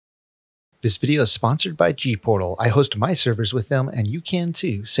This video is sponsored by Gportal. I host my servers with them, and you can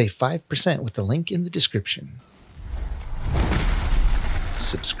too. Save 5% with the link in the description.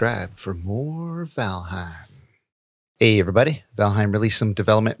 Subscribe for more Valheim. Hey everybody, Valheim released some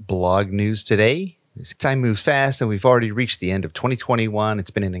development blog news today. Time moves fast and we've already reached the end of 2021. It's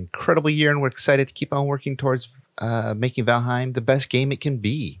been an incredible year and we're excited to keep on working towards making Valheim the best game it can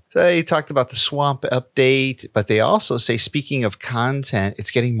be. So they talked about the swamp update, but they also say, speaking of content,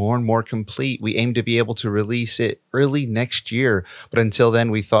 it's getting more and more complete. We aim to be able to release it early next year, but until then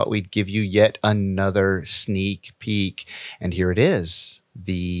we thought we'd give you yet another sneak peek. And here it is,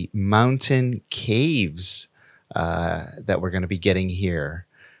 the mountain caves that we're going to be getting here.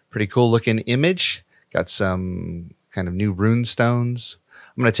 Pretty cool looking image. Got some kind of new rune stones.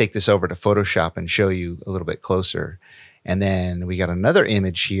 I'm going to take this over to Photoshop and show you a little bit closer. And then we got another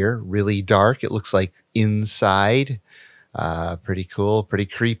image here, really dark. It looks like inside. Pretty cool, pretty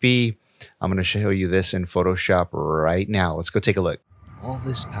creepy. I'm going to show you this in Photoshop right now. Let's go take a look. All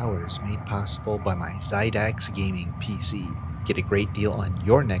this power is made possible by my Zydax gaming PC. Get a great deal on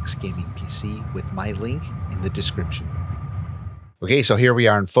your next gaming PC with my link in the description. Okay, so here we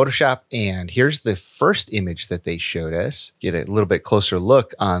are in Photoshop, and here's the first image that they showed us. Get a little bit closer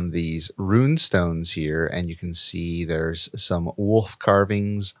look on these rune stones here, and you can see there's some wolf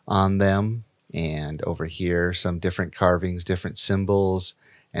carvings on them. And over here, some different carvings, different symbols.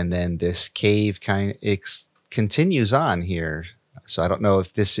 And then this cave continues on here. So I don't know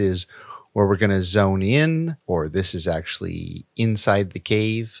if this is where we're going to zone in, or this is actually inside the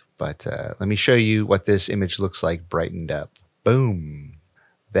cave. But let me show you what this image looks like brightened up. Boom.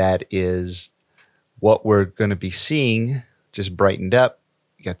 That is what we're going to be seeing, just brightened up.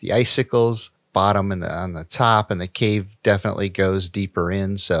 You got the icicles, bottom and on the top, and the cave definitely goes deeper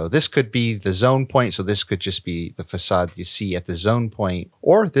in. So this could be the zone point. So this could just be the facade you see at the zone point,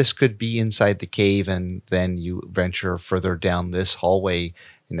 or this could be inside the cave and then you venture further down this hallway.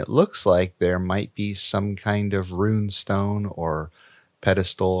 And it looks like there might be some kind of rune stone or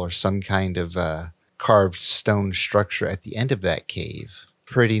pedestal or some kind of carved stone structure at the end of that cave.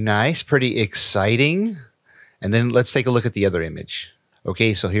 Pretty nice, pretty exciting. And then let's take a look at the other image.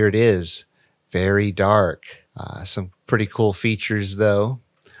 Okay, so here it is. Very dark. Some pretty cool features though.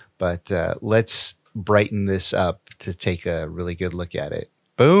 But let's brighten this up to take a really good look at it.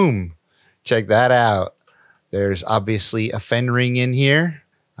 Boom! Check that out. There's obviously a fen ring in here.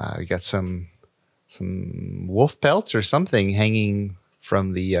 We got some wolf pelts or something hanging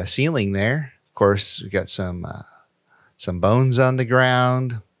from the ceiling there. Of course, we got some bones on the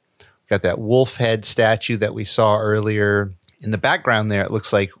ground. We got that wolf head statue that we saw earlier. In the background there, it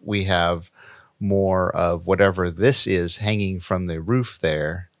looks like we have more of whatever this is hanging from the roof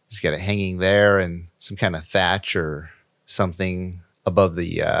there. He's got it hanging there and some kind of thatch or something above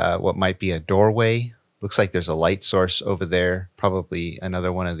the what might be a doorway. Looks like there's a light source over there. Probably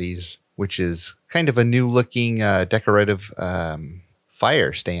another one of these, which is kind of a new looking decorative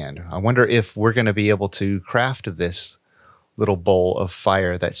fire stand. I wonder if we're going to be able to craft this little bowl of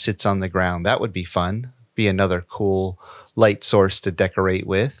fire that sits on the ground. That would be fun. Be another cool light source to decorate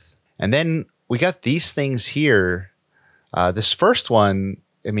with. And then we got these things here. This first one,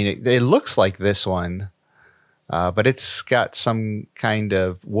 I mean, it looks like this one, but it's got some kind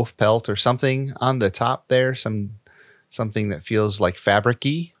of wolf pelt or something on the top there. Something that feels like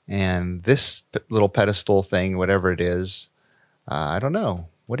fabric-y. And this little pedestal thing, whatever it is, I don't know.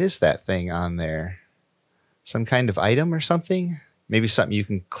 What is that thing on there? Some kind of item or something? Maybe something you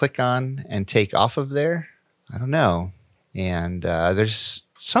can click on and take off of there? I don't know. And there's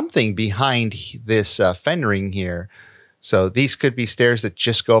something behind this fen ring here. So these could be stairs that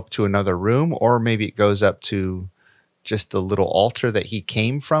just go up to another room, or maybe it goes up to just a little altar that he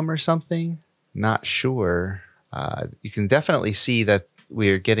came from or something. Not sure. You can definitely see that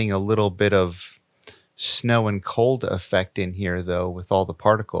we're getting a little bit of snow and cold effect in here though with all the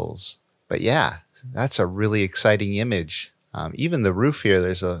particles. But yeah, that's a really exciting image. Even the roof here,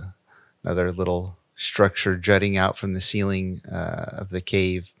 there's another little structure jutting out from the ceiling of the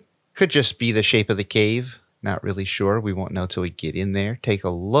cave. Could just be the shape of the cave. Not really sure. We won't know till we get in there. Take a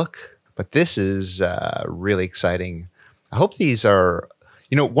look. But this is really exciting. I hope these are,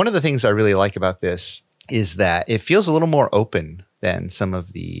 one of the things I really like about this is that it feels a little more open than some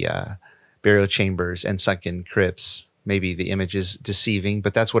of the burial chambers and sunken crypts. Maybe the image is deceiving,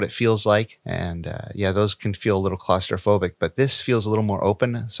 but that's what it feels like. And yeah, those can feel a little claustrophobic, but this feels a little more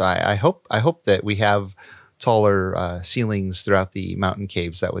open. So I hope that we have taller ceilings throughout the mountain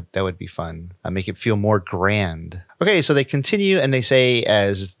caves. That would be fun. Make it feel more grand. Okay, so they continue and they say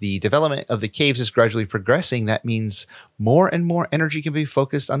as the development of the caves is gradually progressing, that means more and more energy can be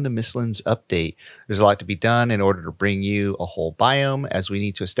focused on the Mistlands update. There's a lot to be done in order to bring you a whole biome, as we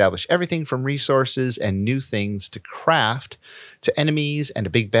need to establish everything from resources and new things to craft to enemies and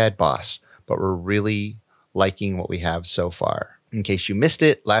a big bad boss. But we're really liking what we have so far. In case you missed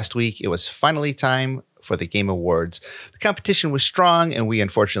it, last week it was finally time for the Game Awards. The competition was strong and we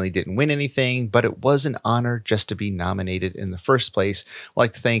unfortunately didn't win anything, but it was an honor just to be nominated in the first place. I'd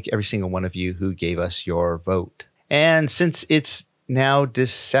like to thank every single one of you who gave us your vote. And since it's now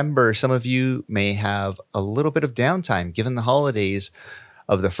December, some of you may have a little bit of downtime given the holidays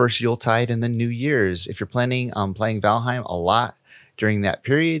of the first Yuletide and the New Year's. If you're planning on playing Valheim a lot during that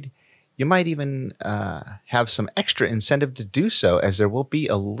period, you might even have some extra incentive to do so, as there will be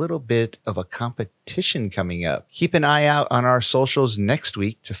a little bit of a competition coming up. Keep an eye out on our socials next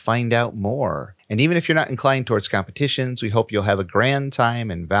week to find out more. And even if you're not inclined towards competitions, we hope you'll have a grand time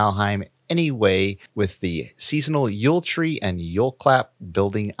in Valheim anyway with the seasonal Yule Tree and Yule Clap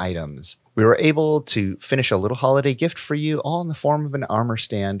building items. We were able to finish a little holiday gift for you, all in the form of an armor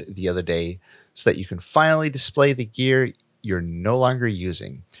stand the other day, so that you can finally display the gear you're no longer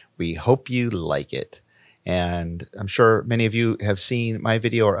using. We hope you like it. And I'm sure many of you have seen my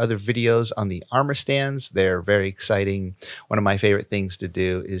video or other videos on the armor stands. They're very exciting. One of my favorite things to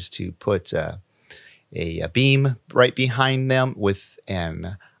do is to put a beam right behind them with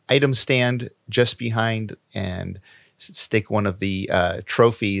an item stand just behind, and stick one of the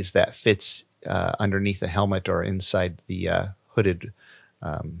trophies that fits underneath the helmet or inside the hooded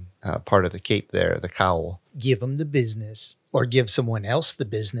part of the cape there, the cowl. Give them the business, or give someone else the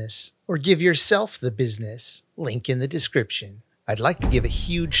business, or give yourself the business. Link in the description. I'd like to give a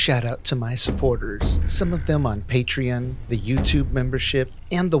huge shout out to my supporters, some of them on Patreon, the YouTube membership,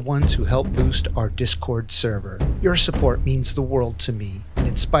 and the ones who help boost our Discord server. Your support means the world to me and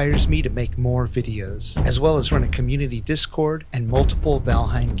inspires me to make more videos, as well as run a community Discord and multiple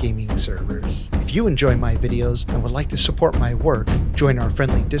Valheim gaming servers. If you enjoy my videos and would like to support my work, join our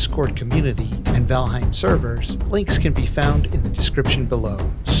friendly Discord community and Valheim servers. Links can be found in the description below.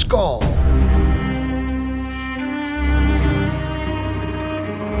 Skål!